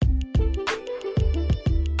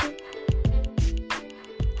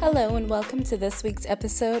Hello and welcome to this week's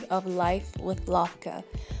episode of Life with Lofka.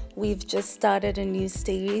 We've just started a new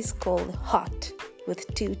series called Hot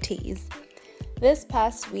with 2 T's. This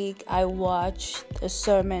past week I watched a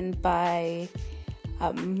sermon by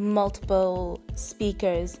multiple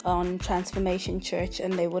speakers on Transformation Church,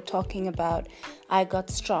 and they were talking about I got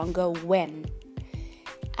stronger when.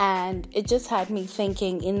 And it just had me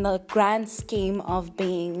thinking, in the grand scheme of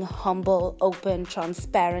being humble, open,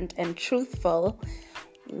 transparent, and truthful,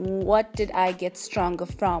 what did I get stronger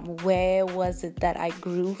from? Where was it that I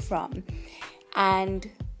grew from? And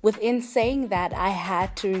within saying that, I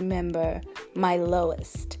had to remember my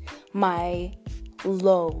lowest, my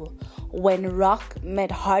low, when rock met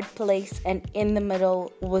hard place and in the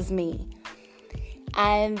middle was me.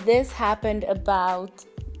 And this happened about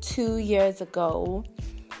 2 years ago.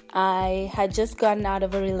 I had just gotten out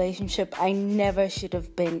of a relationship I never should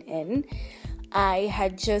have been in. I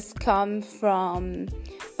had just come from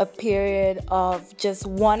a period of just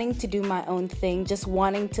wanting to do my own thing, just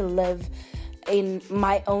wanting to live in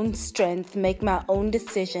my own strength, make my own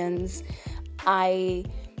decisions. I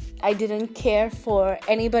didn't care for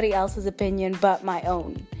anybody else's opinion but my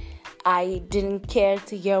own. I didn't care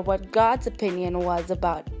to hear what God's opinion was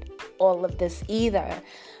about all of this either.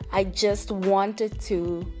 I just wanted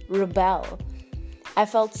to rebel. I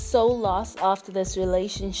felt so lost after this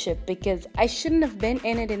relationship because I shouldn't have been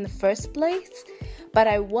in it in the first place, but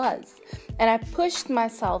I was. And I pushed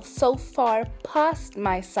myself so far past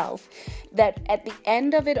myself that at the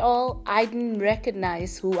end of it all, I didn't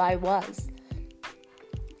recognize who I was.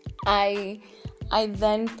 I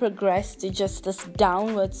then progressed to just this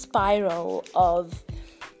downward spiral of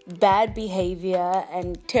bad behavior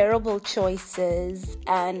and terrible choices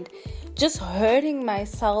and just hurting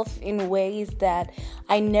myself in ways that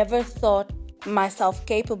I never thought myself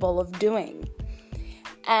capable of doing.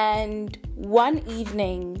 And one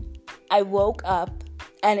evening, I woke up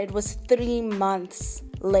and it was 3 months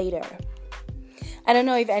later. I don't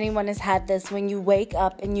know if anyone has had this, when you wake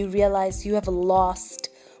up and you realize you have lost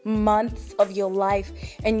months of your life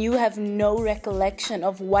and you have no recollection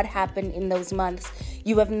of what happened in those months.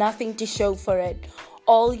 You have nothing to show for it.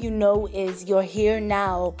 All you know is you're here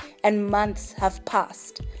now and months have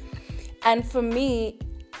passed. And for me,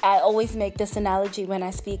 I always make this analogy when I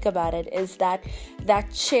speak about it, is that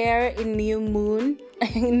chair in New Moon,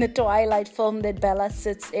 in the Twilight film that Bella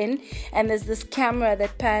sits in, and there's this camera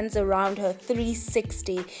that pans around her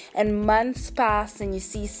 360, and months pass and you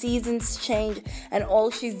see seasons change and all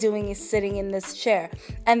she's doing is sitting in this chair.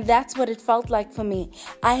 And that's what it felt like for me.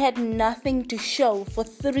 I had nothing to show for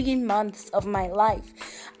 3 months of my life.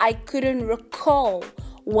 I couldn't recall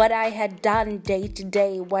what I had done day to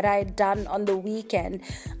day, what I had done on the weekend.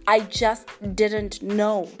 I just didn't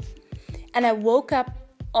know. And I woke up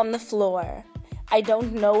on the floor. I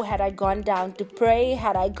don't know, had I gone down to pray,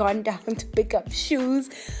 had I gone down to pick up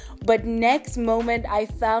shoes, but next moment I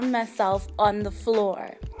found myself on the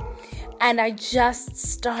floor. And I just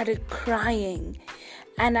started crying.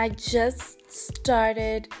 And I just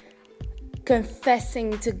started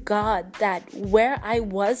confessing to God that where I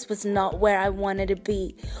was not where I wanted to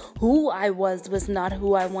be. Who I was not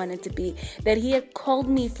who I wanted to be. That He had called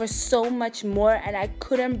me for so much more, and I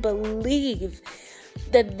couldn't believe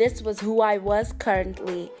that this was who I was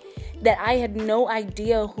currently. That I had no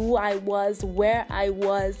idea who I was, where I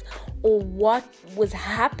was, or what was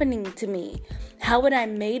happening to me. How had I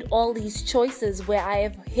made all these choices where I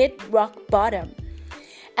have hit rock bottom?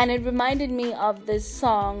 And it reminded me of this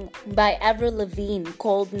song by Avril Lavigne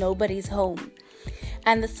called Nobody's Home.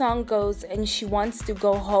 And the song goes, and she wants to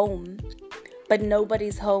go home, but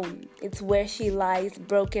nobody's home. It's where she lies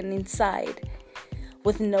broken inside,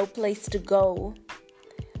 with no place to go.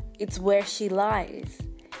 It's where she lies.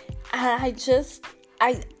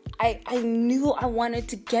 And I knew I wanted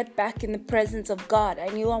to get back in the presence of God. I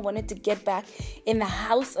knew I wanted to get back in the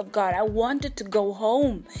house of God. I wanted to go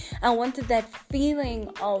home. I wanted that feeling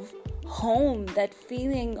of home, that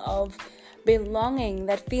feeling of belonging,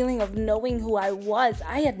 that feeling of knowing who I was.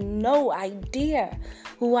 I had no idea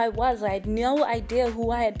who I was. I had no idea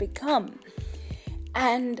who I had become.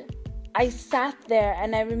 And I sat there,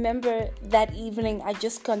 and I remember that evening I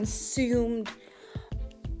just consumed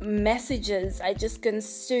messages. I just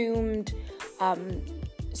consumed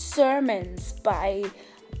sermons by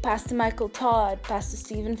Pastor Michael Todd, Pastor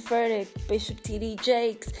Stephen Furtick, Bishop T.D.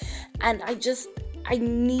 Jakes, and I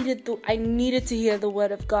needed to hear the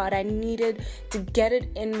word of God. I needed to get it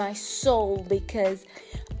in my soul because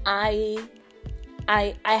I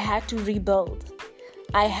had to rebuild.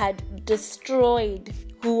 I had destroyed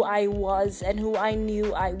who I was and who I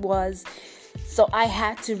knew I was, so I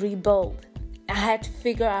had to rebuild. I had to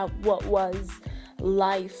figure out what was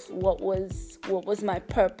life, what was my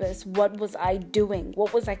purpose, what was I doing,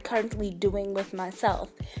 what was I currently doing with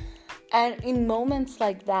myself. And in moments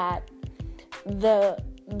like that, the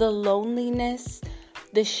loneliness,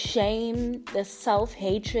 the shame, the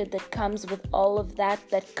self-hatred that comes with all of that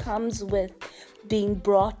comes with being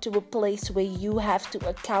brought to a place where you have to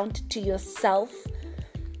account to yourself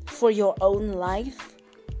for your own life,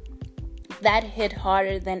 that hit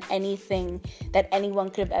harder than anything that anyone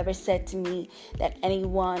could have ever said to me, that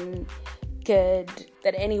anyone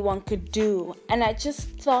could do. And I just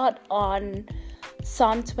thought on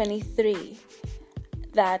Psalm 23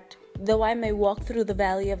 that though I may walk through the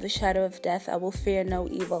valley of the shadow of death, I will fear no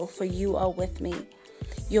evil, for you are with me.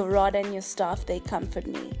 Your rod and your staff, they comfort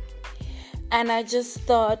me. And I just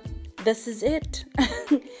thought, this is it.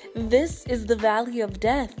 This is the valley of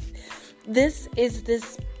death. This is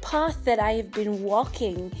this path that I have been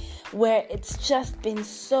walking where it's just been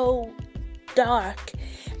so dark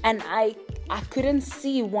and I couldn't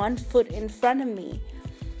see one foot in front of me.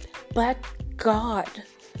 But God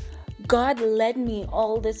led me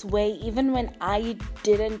all this way, even when I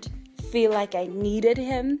didn't feel like I needed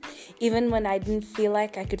him, even when I didn't feel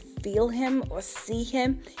like I could feel him or see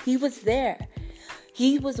him. He was there.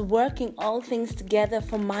 He was working all things together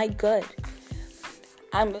for my good.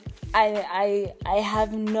 I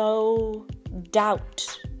have no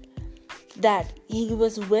doubt that he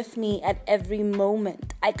was with me at every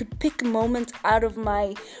moment. I could pick moments out of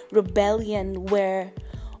my rebellion where,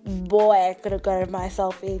 boy, I could have gotten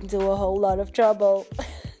myself into a whole lot of trouble.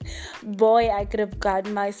 Boy, I could have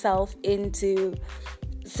gotten myself into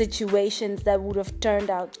situations that would have turned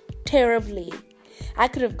out terribly. I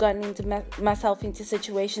could have gotten into myself into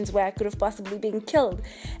situations where I could have possibly been killed.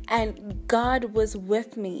 And God was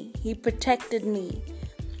with me. He protected me.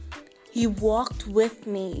 He walked with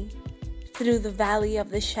me through the valley of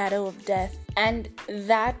the shadow of death. And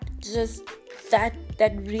that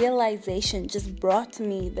realization just brought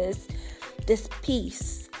me this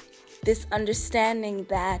peace, this understanding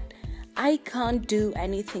that I can't do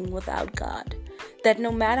anything without God. That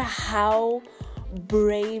no matter how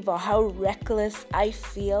brave or how reckless I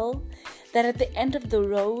feel, that at the end of the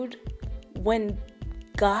road, when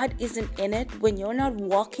God isn't in it, when you're not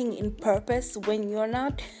walking in purpose, when you're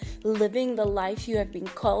not living the life you have been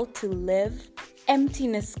called to live,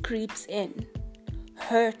 emptiness creeps in,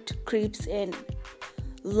 hurt creeps in,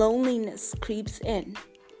 loneliness creeps in.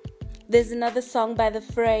 There's another song by The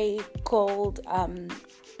Fray called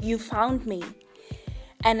You Found Me.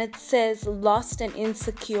 And it says, lost and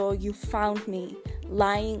insecure, you found me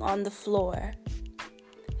lying on the floor.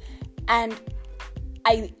 And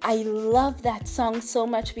I love that song so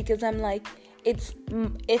much because I'm like, it's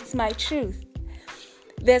my truth.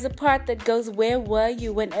 There's a part that goes, where were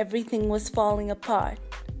you when everything was falling apart?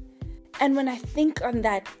 And when I think on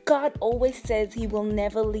that, God always says he will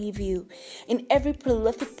never leave you. In every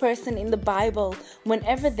prolific person in the Bible,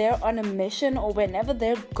 whenever they're on a mission or whenever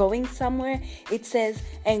they're going somewhere, it says,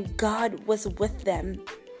 and God was with them.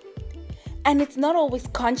 And it's not always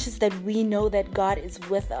conscious that we know that God is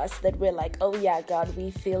with us, that we're like, oh yeah, God, we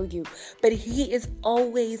feel you. But he is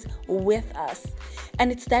always with us.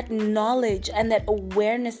 And it's that knowledge and that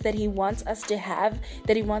awareness that he wants us to have,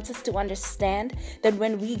 that he wants us to understand, that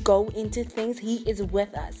when we go into things, he is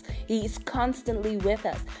with us. He is constantly with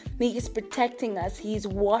us. He is protecting us. He is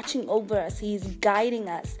watching over us. He is guiding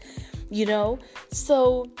us, you know?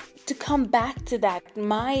 So to come back to that,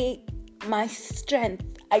 my strength,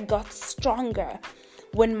 I got stronger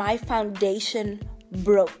when my foundation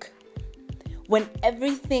broke. When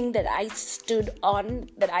everything that I stood on,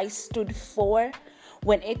 that I stood for,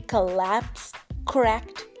 when it collapsed,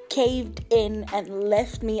 cracked, caved in, and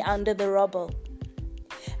left me under the rubble.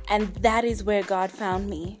 And that is where God found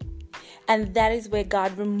me. And that is where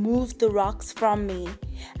God removed the rocks from me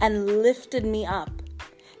and lifted me up.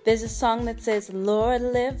 There's a song that says, Lord,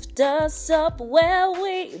 lift us up where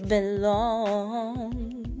we belong.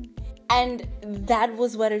 And that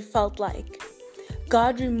was what it felt like.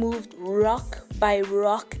 God removed rock by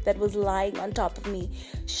rock that was lying on top of me.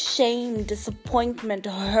 Shame, disappointment,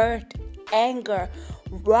 hurt, anger,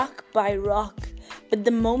 rock by rock. But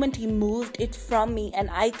the moment he moved it from me and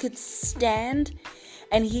I could stand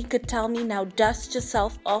and he could tell me, now dust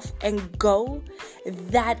yourself off and go,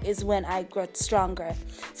 that is when I got stronger.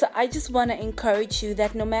 So I just want to encourage you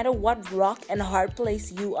that no matter what rock and hard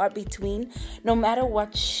place you are between, no matter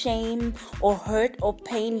what shame or hurt or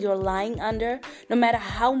pain you're lying under, no matter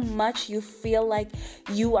how much you feel like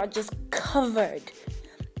you are just covered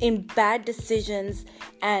in bad decisions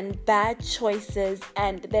and bad choices,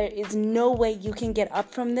 and there is no way you can get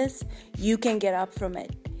up from this, you can get up from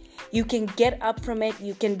it. You can get up from it,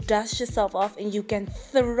 you can dust yourself off, and you can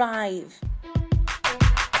thrive